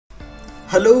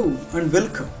Hello and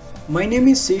welcome. My name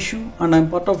is Seshu and I'm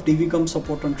part of DVCOM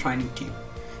support and training team.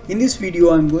 In this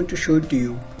video, I'm going to show to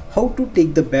you how to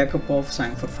take the backup of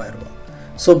Sangfor Firewall.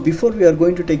 So before we are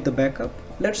going to take the backup,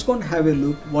 let's go and have a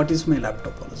look what is my lab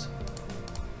topology.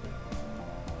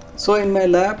 So in my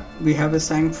lab, we have a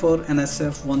Sangfor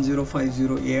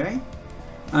NSF1050 AI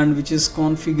and which is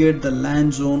configured the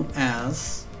LAN zone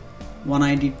as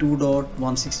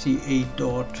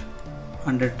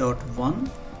 192.168.100.1,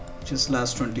 which is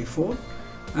last 24,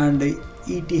 and the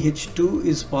ETH2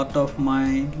 is part of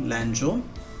my LAN zone,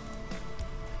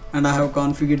 and I have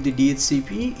configured the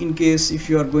DHCP. In case if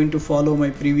you are going to follow my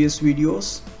previous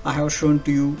videos, I have shown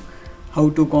to you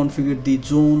how to configure the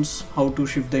zones, how to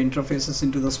shift the interfaces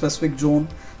into the specific zone,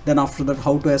 then after that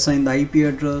how to assign the IP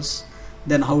address,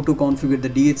 then how to configure the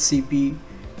DHCP,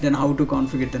 then how to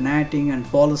configure the netting and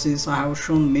policies. I have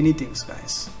shown many things,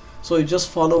 guys. So you just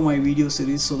follow my video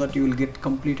series so that you will get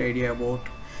complete idea about,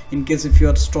 in case if you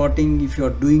are starting, if you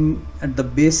are doing at the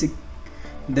basic,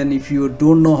 then if you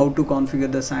don't know how to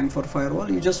configure the Sangfor Firewall,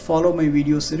 you just follow my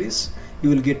video series, you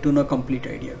will get to know complete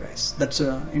idea, guys. That's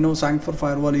Sangfor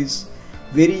Firewall is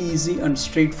very easy and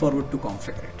straightforward to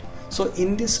configure it. So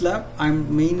in this lab, I'm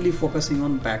mainly focusing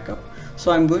on backup.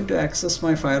 So I'm going to access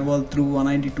my firewall through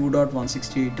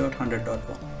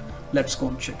 192.168.100.1. Let's go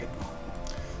and check it now.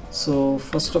 So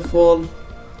first of all,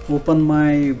 open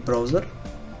my browser,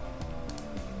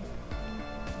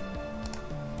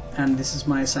 and this is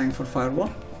my Sangfor Firewall.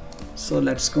 So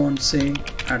let's go and say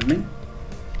admin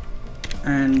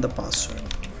and the password.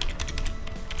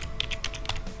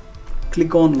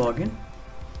 Click on login.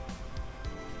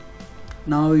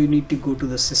 Now you need to go to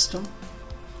the system.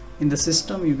 In the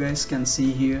system, you guys can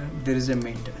see here there is a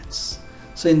maintenance.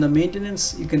 So in the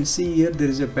maintenance, you can see here there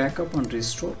is a backup and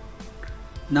restore.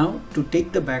 Now to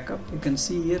take the backup, you can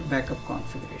see here backup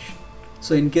configuration.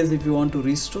 So in case if you want to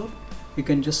restore, you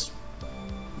can just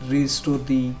restore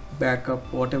the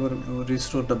backup, whatever,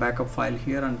 restore the backup file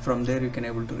here, and from there you can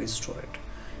able to restore it.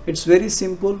 It's very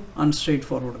simple and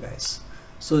straightforward, guys.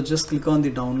 So just click on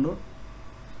the download.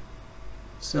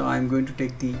 So I'm going to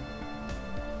take the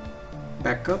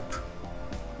backup.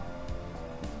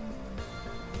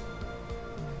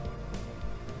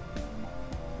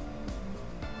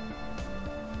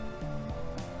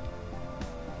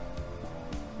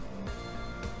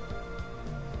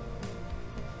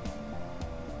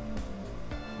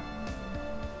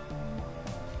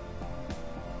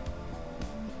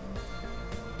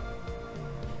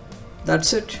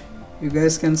 That's it. You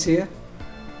guys can see here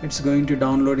it's going to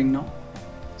downloading now.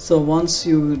 So once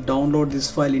you download this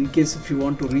file, in case if you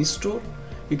want to restore,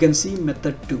 you can see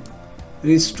method 2,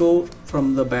 restore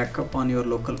from the backup on your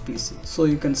local PC. So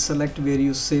you can select where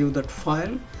you save that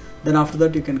file, then after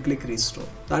that you can click restore.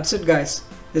 That's it, guys.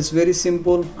 It's very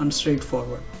simple and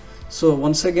straightforward. So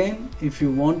once again, if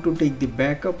you want to take the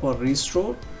backup or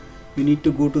restore, you need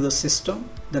to go to the system,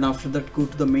 then after that go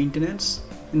to the maintenance.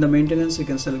 In the maintenance, you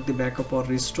can select the backup or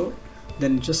restore,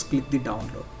 then just click the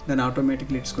download, then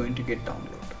automatically it's going to get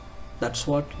download. That's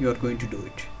what you are going to do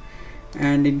it.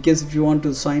 And in case if you want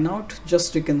to sign out,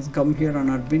 just you can come here on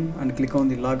admin and click on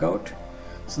the logout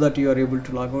so that you are able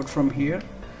to log out from here.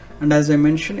 And as I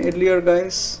mentioned earlier,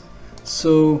 guys,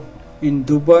 so in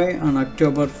Dubai on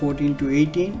October 14 to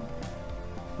 18,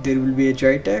 there will be a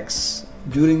GITEX.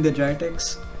 During the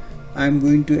GITEX, I'm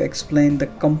going to explain the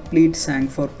complete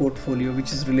Sangfor portfolio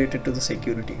which is related to the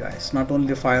security, guys. Not only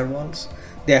the firewalls,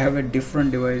 they have a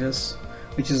different devices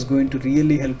which is going to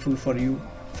really helpful for you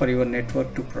for your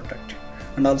network to protect,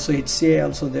 and also HCI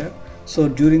also there. So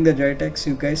during the GITEX,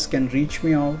 you guys can reach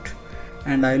me out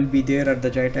and I will be there at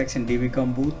the GITEX in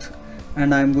DVCOM booth,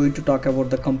 and I'm going to talk about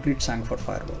the complete Sangfor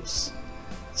firewalls.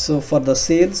 So for the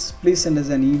sales, please send us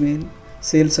an email,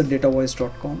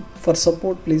 sales@datavoice.com. For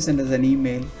support, please send us an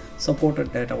email,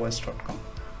 support@datavoice.com.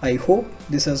 I hope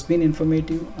this has been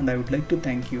informative and I would like to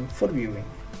thank you for viewing.